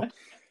it. So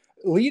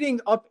leading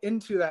up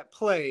into that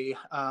play,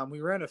 we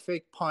ran a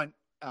fake punt.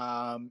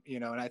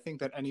 And I think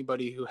that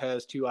anybody who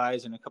has two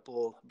eyes and a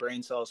couple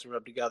brain cells to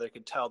rub together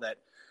could tell that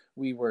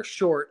we were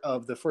short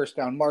of the first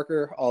down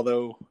marker,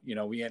 although,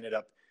 we ended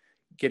up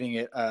getting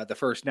it the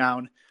first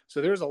down.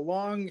 So there's a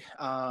long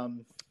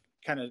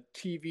kind of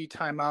TV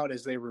timeout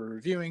as they were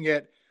reviewing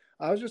it.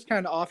 I was just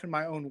kind of off in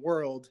my own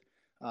world,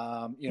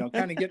 kind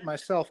of getting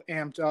myself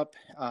amped up,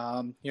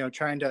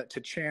 trying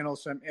to channel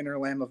some inner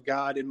Lamb of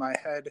God in my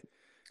head.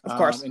 Of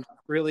course. And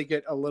really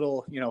get a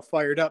little,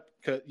 fired up.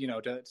 I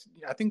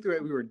think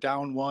we were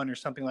down 1 or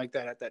something like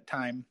that at that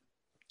time,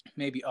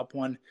 maybe up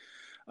 1.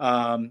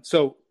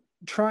 So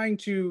trying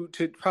to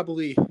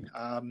probably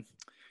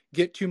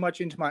get too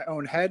much into my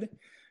own head.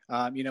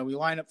 We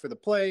line up for the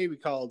play. We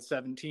called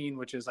 17,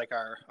 which is like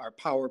our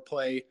power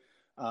play.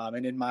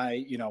 And in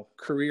my,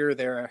 career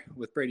there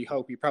with Brady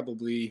Hoke,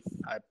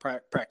 I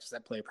practiced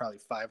that play probably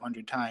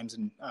 500 times.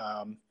 And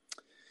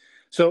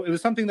so it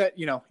was something that,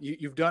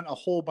 you've done a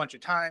whole bunch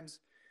of times.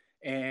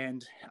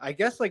 And I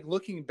guess like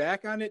looking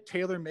back on it,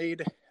 Taylor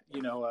made,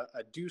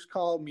 a deuce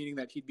call, meaning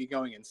that he'd be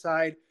going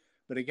inside.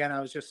 But again,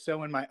 I was just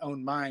so in my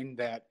own mind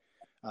that,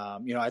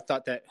 I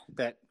thought that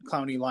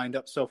Clowney lined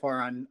up so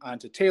far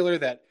onto Taylor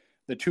that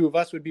the two of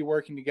us would be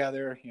working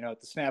together.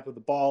 At the snap of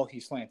the ball, he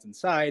slants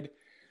inside.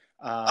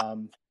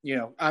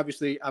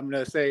 Obviously I'm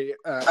going to say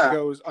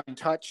goes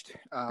untouched.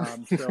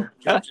 So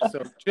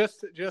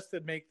just to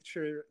make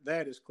sure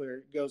that is clear,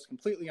 it goes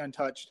completely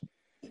untouched.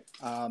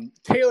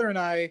 Taylor and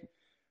I,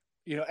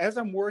 as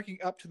I'm working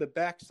up to the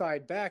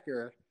backside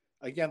backer,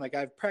 again, like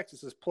I've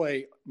practiced this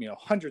play,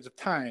 hundreds of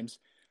times.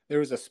 There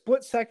was a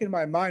split second in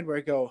my mind where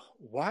I go,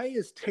 why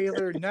is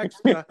Taylor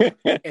next to,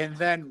 and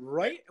then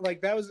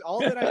like that was all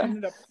that I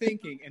ended up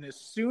thinking. And as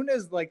soon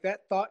as like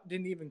that thought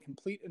didn't even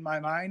complete in my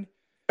mind,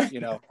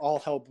 all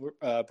hell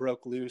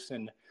broke loose.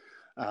 And,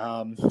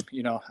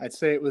 I'd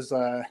say it was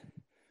the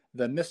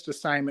missed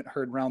assignment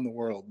heard around the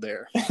world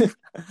there.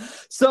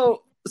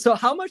 So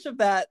how much of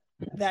that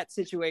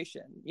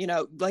situation,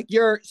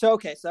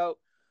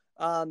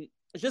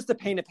 just to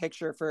paint a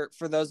picture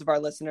for those of our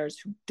listeners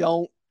who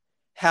don't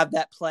have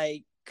that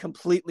play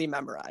completely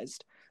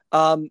memorized.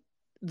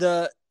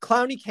 The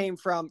Clowney came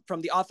from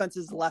the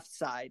offense's left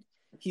side.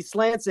 He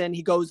slants in,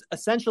 he goes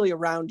essentially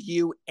around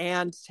you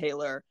and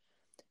Taylor,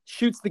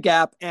 shoots the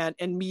gap and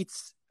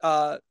meets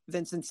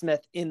Vincent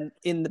Smith in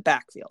the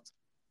backfield.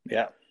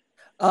 Yeah.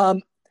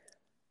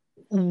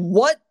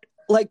 What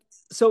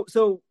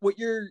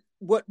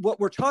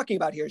we're talking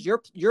about here is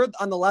you're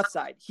on the left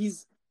side.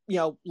 He's,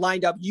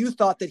 lined up. You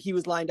thought that he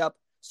was lined up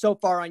so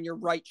far on your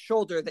right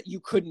shoulder that you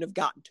couldn't have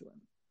gotten to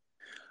him.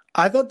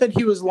 I thought that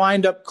he was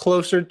lined up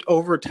closer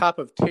over top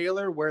of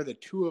Taylor, where the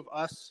two of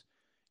us,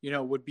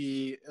 would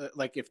be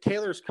like if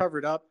Taylor's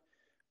covered up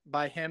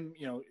by him,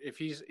 if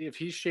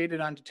he's shaded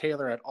onto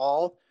Taylor at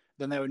all,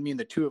 then that would mean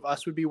the two of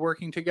us would be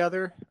working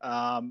together.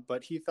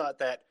 But he thought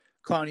that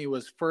Clowney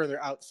was further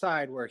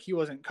outside where he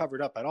wasn't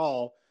covered up at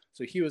all.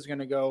 So he was going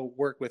to go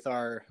work with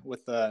the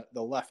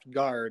left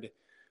guard,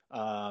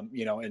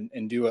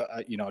 and do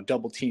a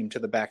double team to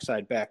the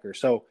backside backer.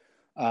 So,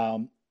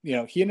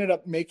 he ended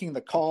up making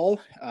the call.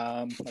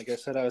 Like I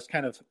said, I was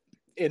kind of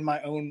in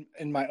my own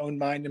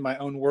mind, in my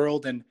own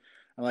world. And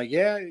I'm like,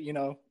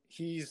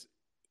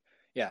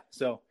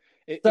 So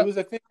it was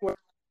a thing where,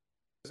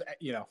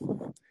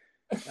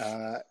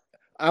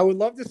 I would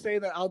love to say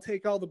that I'll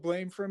take all the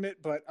blame from it,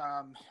 but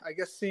I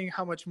guess seeing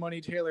how much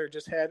money Taylor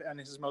just had on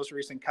his most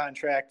recent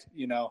contract,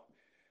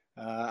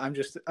 I'm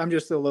just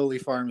a lowly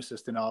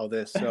pharmacist in all of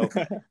this. So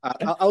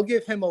I'll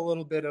give him a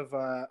little bit of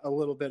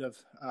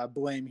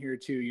blame here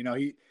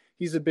too.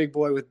 He's a big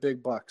boy with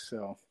big bucks.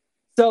 So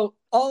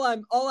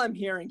all I'm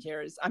hearing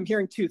here is I'm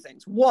hearing two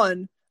things.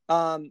 One,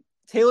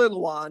 Taylor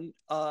Lewan,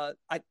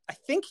 I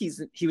think he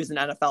was an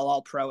NFL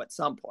All-Pro at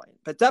some point,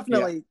 but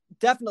definitely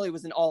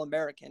was an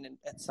All-American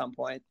at some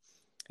point.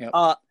 Yep.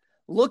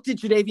 Looked at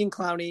Jadeveon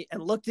Clowney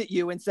and looked at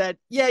you and said,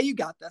 "Yeah, you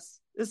got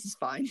this. This is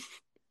fine."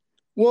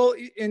 Well,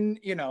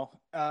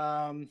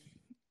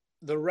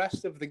 the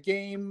rest of the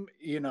game,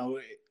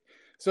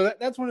 so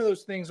that's one of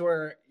those things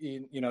where,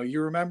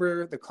 you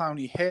remember the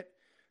Clowney hit.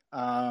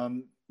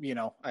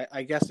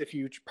 I guess if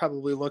you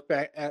probably look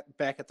back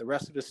at the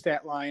rest of the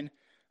stat line,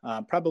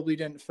 probably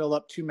didn't fill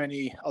up too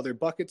many other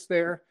buckets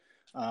there.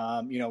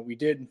 We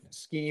did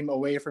scheme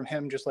away from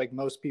him just like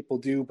most people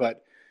do,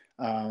 but,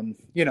 yeah.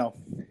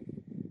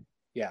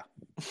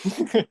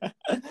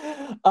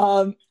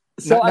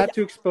 So not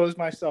to expose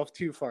myself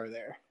too far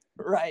there.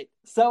 Right.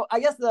 So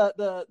I guess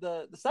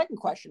the second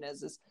question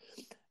is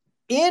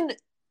and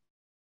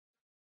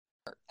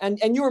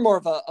you were more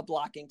of a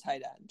blocking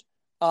tight end.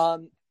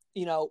 How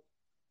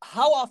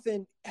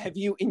often have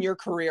you in your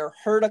career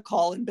heard a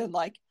call and been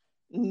like,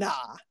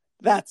 nah,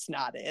 that's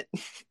not it?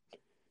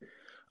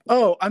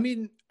 Oh, I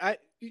mean, there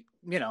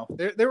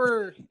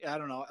were, I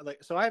don't know,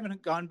 so I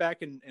haven't gone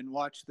back and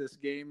watched this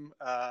game,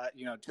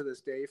 to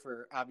this day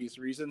for obvious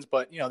reasons,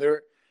 but,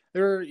 there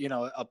were,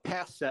 a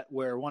pass set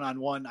where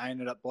one-on-one I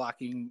ended up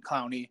blocking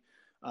Clowney.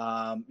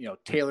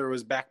 Taylor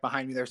was back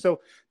behind me there.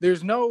 So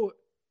there's no,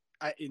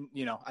 I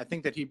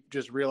think that he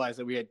just realized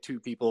that we had two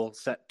people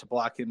set to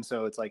block him.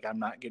 So it's like, I'm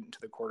not getting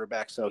to the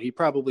quarterback. So he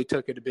probably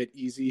took it a bit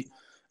easy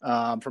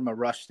from a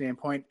rush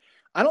standpoint.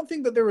 I don't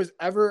think that there was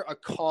ever a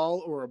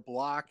call or a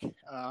block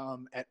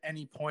at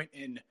any point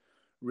in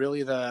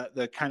really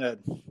the kind of,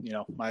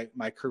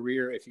 my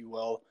career, if you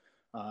will,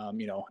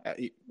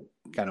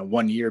 kind of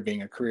 1 year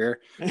being a career,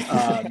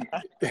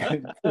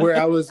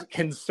 where I was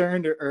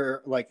concerned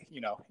or like,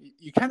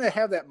 you kind of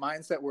have that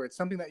mindset where it's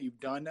something that you've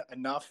done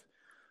enough,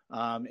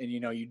 and,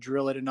 you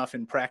drill it enough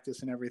in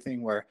practice and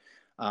everything where,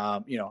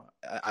 I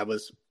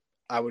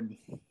would,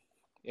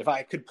 if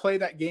I could play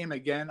that game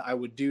again, I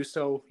would do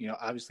so,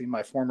 obviously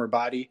my former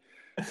body,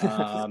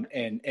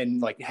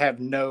 and like have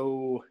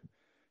no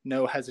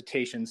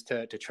hesitations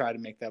to try to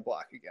make that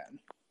block again.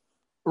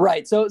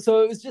 Right. So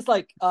it was just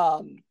like,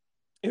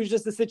 it was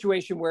just a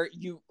situation where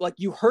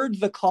you heard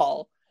the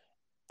call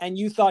and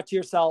you thought to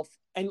yourself,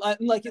 and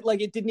like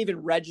it didn't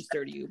even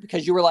register to you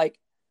because you were like,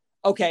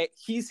 okay,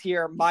 he's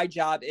here. My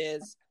job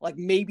is like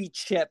maybe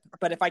chip,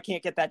 but if I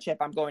can't get that chip,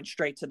 I'm going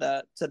straight to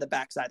the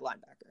backside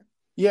linebacker.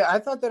 Yeah, I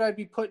thought that I'd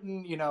be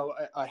putting,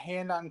 a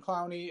hand on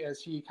Clowney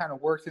as he kind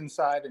of worked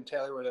inside and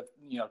Taylor would have,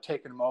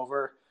 taken him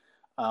over.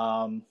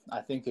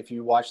 I think if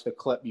you watch the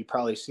clip, you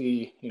probably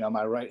see,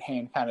 my right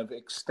hand kind of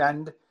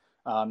extend,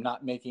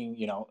 not making,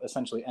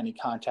 essentially any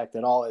contact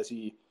at all as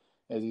he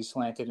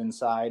slanted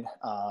inside.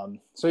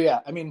 So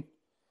yeah, I mean,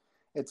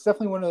 it's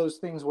definitely one of those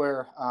things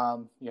where,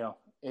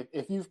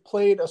 if you've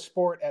played a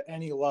sport at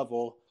any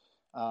level,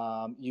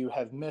 you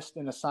have missed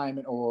an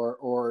assignment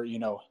or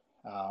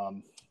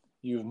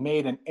you've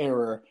made an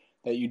error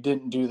that you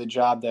didn't do the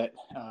job that,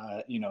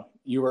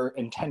 you were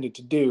intended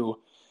to do.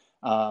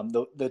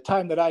 The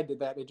time that I did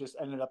that, it just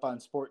ended up on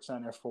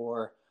SportsCenter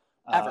for,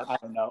 I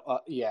don't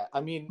know. Yeah.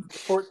 I mean,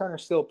 SportsCenter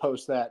still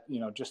posts that,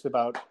 just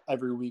about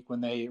every week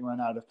when they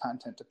run out of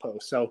content to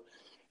post. So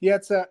yeah,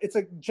 it's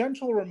a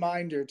gentle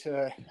reminder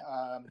to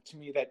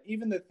me that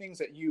even the things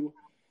that you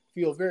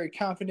feel very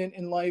confident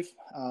in life,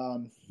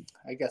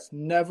 I guess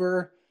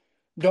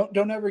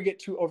don't ever get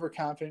too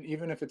overconfident,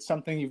 even if it's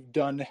something you've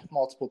done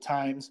multiple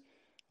times.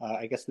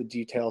 I guess the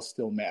details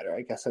still matter.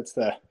 I guess that's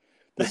the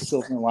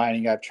silver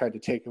lining I've tried to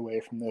take away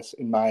from this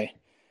in my,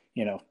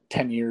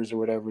 10 years or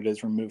whatever it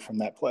is removed from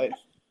that play.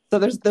 So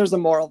there's a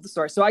moral of the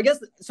story. So I guess,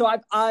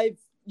 I've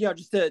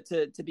just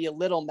to be a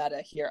little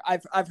meta here,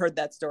 I've heard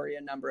that story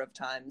a number of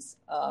times.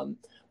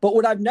 But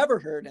what I've never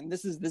heard, and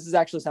this is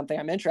actually something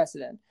I'm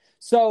interested in.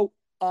 So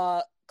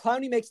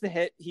Clowney makes the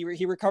hit.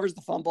 He recovers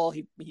the fumble.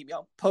 He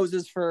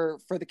poses for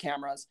the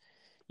cameras.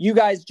 You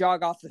guys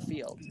jog off the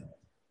field.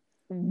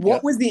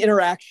 What was the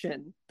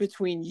interaction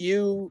between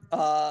you?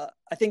 I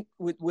think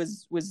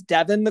was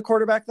Devin the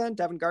quarterback then?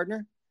 Devin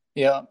Gardner?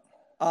 Yeah.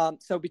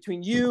 So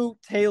between you,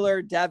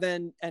 Taylor,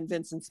 Devin, and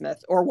Vincent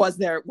Smith, or was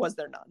there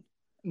none?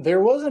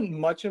 There wasn't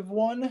much of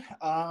one.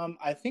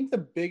 I think the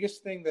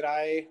biggest thing that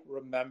I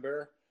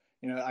remember,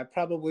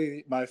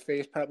 my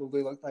face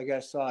probably looked like I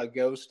saw a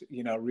ghost,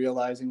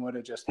 realizing what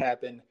had just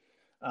happened.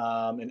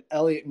 And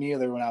Elliot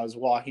Mueller, when I was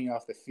walking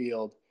off the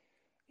field,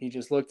 he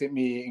just looked at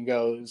me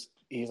and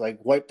he's like,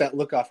 wipe that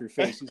look off your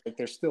face. He's like,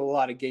 there's still a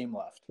lot of game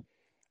left.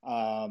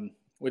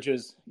 Which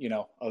is,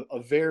 a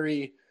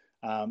very,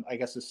 I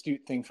guess,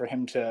 astute thing for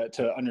him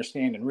to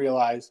understand and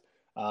realize.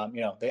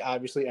 They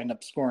obviously end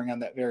up scoring on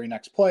that very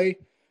next play.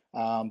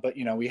 But,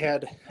 we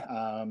had,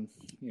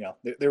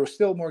 there was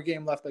still more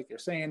game left, like you're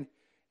saying.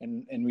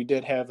 And we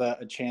did have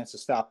a chance to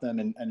stop them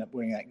and end up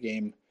winning that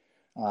game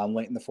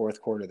late in the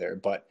fourth quarter there.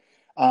 But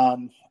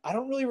I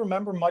don't really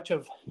remember much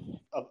of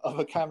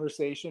a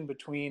conversation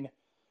between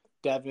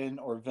Devin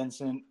or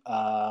Vincent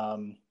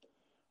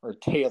or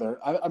Taylor.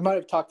 I might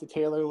have talked to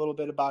Taylor a little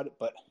bit about it,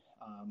 but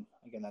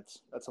again,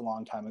 that's a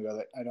long time ago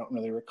that I don't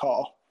really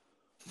recall.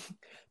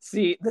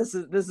 See, this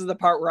is the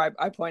part where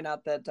I point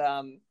out that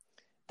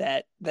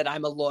that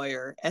I'm a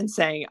lawyer, and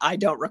saying I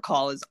don't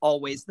recall is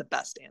always the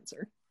best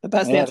answer. The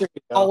best answer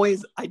is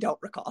always I don't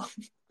recall.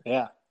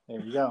 Yeah, there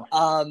you go.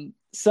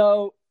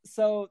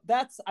 So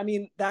that's, I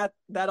mean, that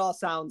all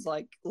sounds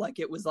like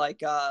it was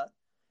like,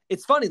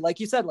 it's funny. Like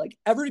you said, like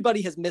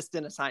everybody has missed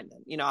an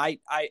assignment. I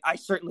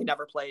certainly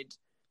never played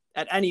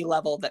at any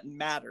level that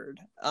mattered.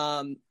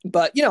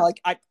 But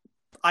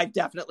I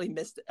definitely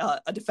missed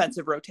a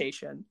defensive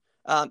rotation.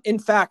 In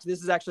fact,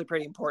 this is actually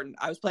pretty important.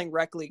 I was playing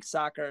rec league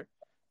soccer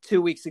 2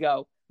 weeks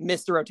ago,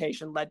 missed a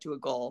rotation, led to a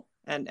goal.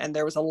 And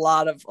there was a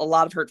lot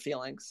of hurt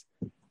feelings.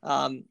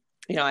 And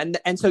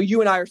so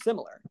you and I are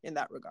similar in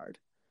that regard,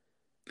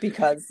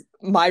 because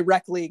my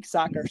rec league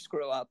soccer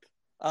screw up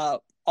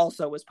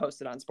also was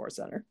posted on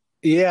SportsCenter.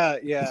 Yeah,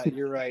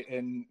 you're right.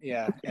 And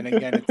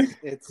again,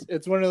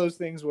 it's one of those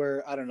things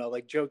where, I don't know,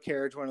 like Joe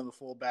Carriage, one of the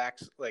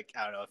fullbacks, like,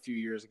 I don't know, a few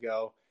years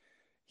ago,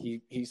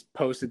 he's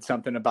posted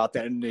something about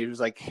that, and it was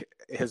like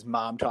his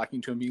mom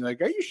talking to him, being like,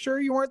 "Are you sure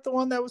you weren't the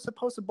one that was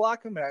supposed to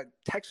block him?" And I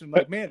texted him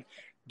like, "Man,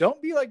 don't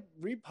be like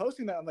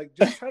reposting that." I'm like,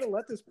 just try to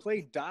let this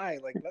play die.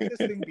 Like, let this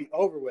thing be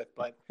over with.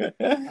 But,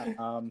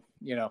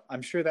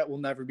 I'm sure that will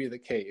never be the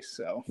case.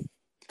 So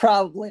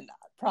probably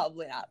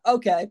not.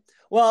 Okay.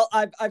 Well,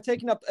 I've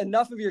taken up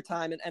enough of your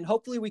time, and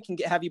hopefully we can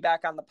have you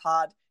back on the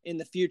pod in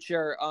the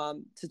future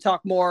to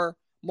talk more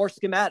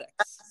schematics.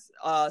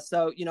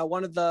 So,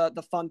 one of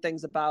the fun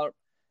things about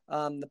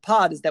the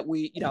pod is that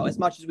we, as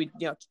much as we,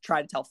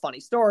 try to tell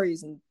funny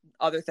stories and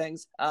other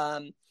things.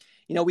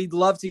 We'd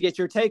love to get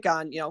your take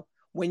on,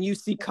 when you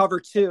see cover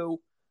 2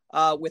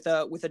 with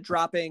a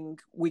dropping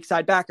weak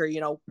side backer,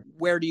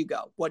 where do you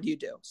go? What do you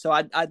do? So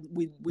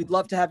we'd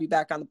love to have you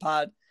back on the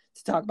pod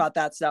to talk about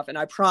that stuff. And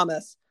I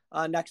promise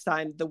next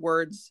time the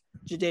words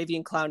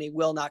Jadeveon Clowney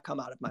will not come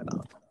out of my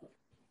mouth.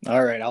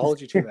 All right. I'll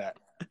hold you to that.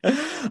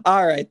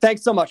 All right.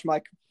 Thanks so much,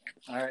 Mike.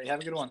 All right.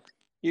 Have a good one.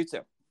 You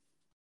too.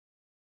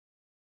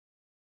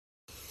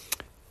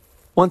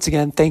 Once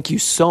again, thank you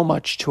so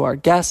much to our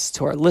guests,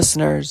 to our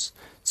listeners,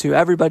 to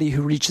everybody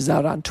who reaches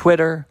out on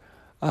Twitter,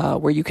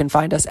 where you can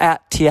find us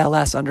at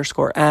TLS_N_TDS.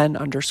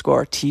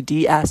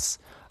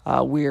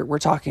 We're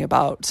talking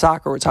about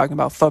soccer. We're talking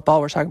about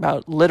football. We're talking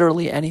about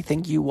literally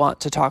anything you want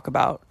to talk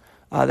about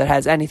that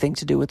has anything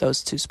to do with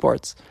those two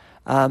sports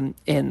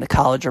in the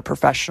college or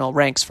professional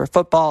ranks for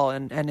football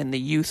and in the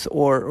youth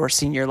or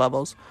senior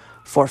levels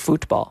for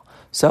football.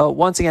 So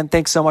once again,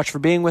 thanks so much for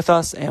being with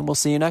us, and we'll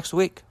see you next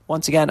week.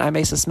 Once again, I'm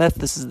Asa Smith.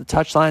 This is the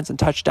Touchlines and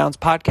Touchdowns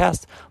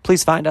podcast.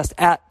 Please find us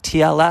at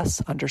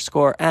TLS_N_TDS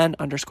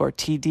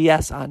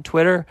on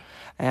Twitter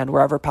and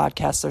wherever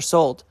podcasts are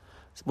sold.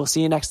 We'll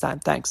see you next time.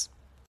 Thanks.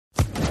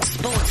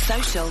 Sports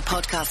Social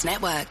Podcast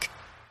Network.